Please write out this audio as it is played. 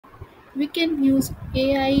We can use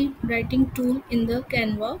AI writing tool in the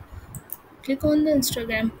Canva. Click on the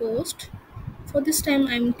Instagram post. For this time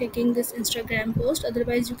I'm taking this Instagram post,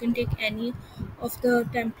 otherwise you can take any of the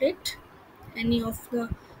template, any of the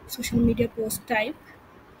social media post type.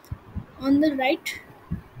 On the right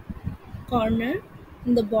corner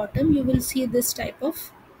in the bottom you will see this type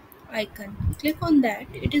of icon. Click on that.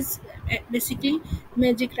 It is basically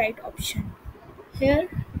Magic Write option. Here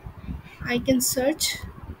I can search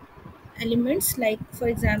elements, like for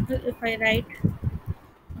example if I write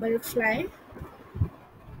butterfly,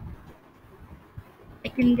 I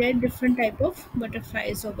can get different type of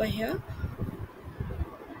butterflies over here,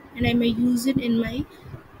 and I may use it in my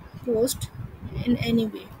post in any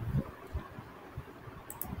way.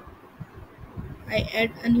 I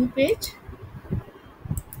add a new page,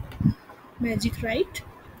 Magic Write.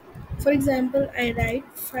 For example, I write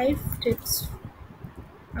 5 tips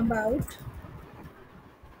about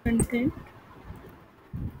content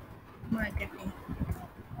marketing.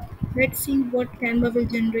 Let's see what Canva will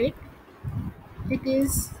generate. It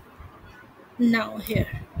is now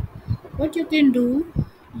here. What you can do,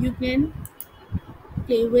 you can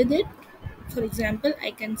play with it. For example,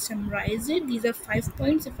 I can summarize it. These are 5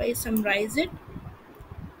 points. If I summarize it,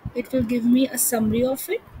 it will give me a summary of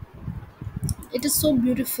it. It is so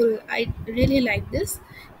beautiful. I really like this.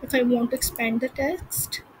 If I want to expand the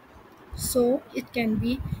text, so it can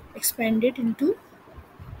be expanded into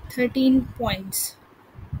 13 points,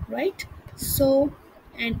 right? So,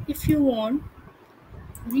 and if you want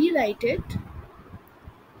rewrite it,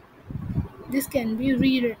 this can be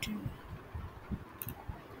rewritten.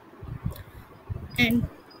 And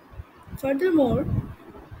furthermore,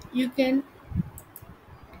 you can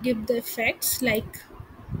give the effects like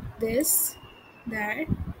this, that,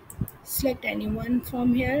 select anyone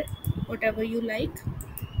from here, whatever you like,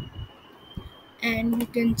 and you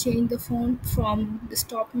can change the font from the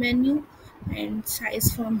stop menu and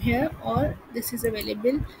size from here, or this is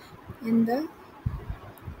available in the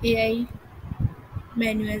AI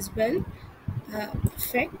menu as well.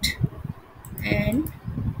 Effect and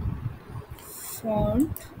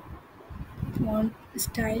font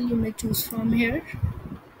style you may choose from here,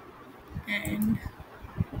 and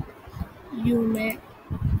you may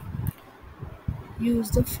use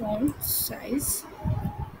the font size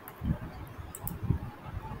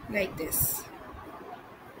like this.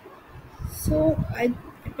 So I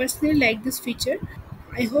personally like this feature.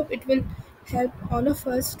 I hope it will help all of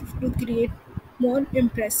us to create more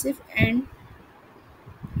impressive and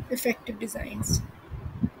effective designs.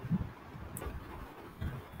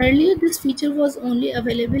 Earlier this feature was only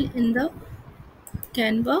available in the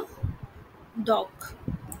Canva Doc.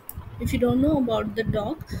 If you don't know about the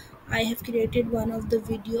doc, I have created one of the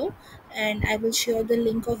video, and I will share the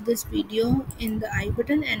link of this video in the I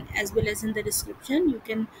button and as well as in the description. You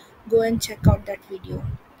can go and check out that video.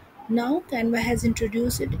 Now Canva has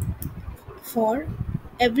introduced it for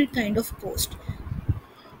every kind of post.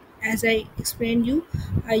 As I explained you,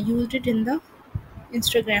 I used it in the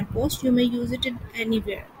Instagram post. You may use it in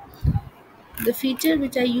anywhere. The feature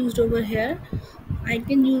which I used over here, I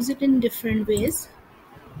can use it in different ways.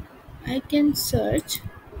 I can search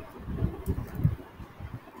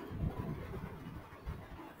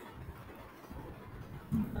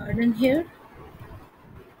garden here.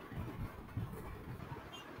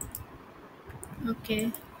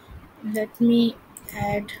 Okay, let me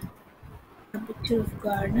add a picture of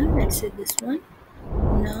garden. Let's say this one.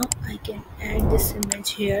 Now I can add this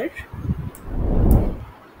image here,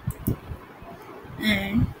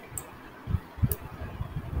 and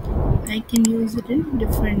I can use it in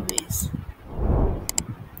different ways.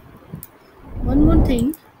 One more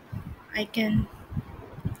thing, I can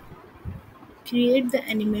create the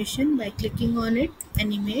animation by clicking on it,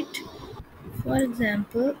 animate. For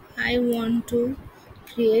example, I want to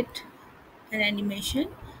create an animation.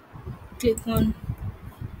 Click on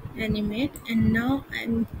animate, and now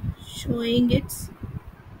I'm showing its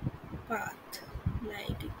path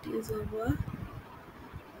like it is over.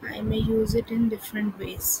 I may use it in different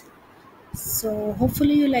ways. So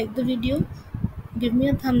hopefully you like the video. Give me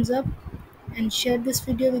a thumbs up and share this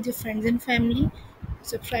video with your friends and family.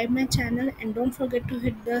 Subscribe my channel and don't forget to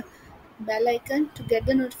hit the bell icon to get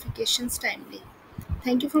the notifications timely.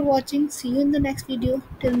 Thank you for watching. See you in the next video.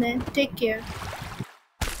 Till then, take care.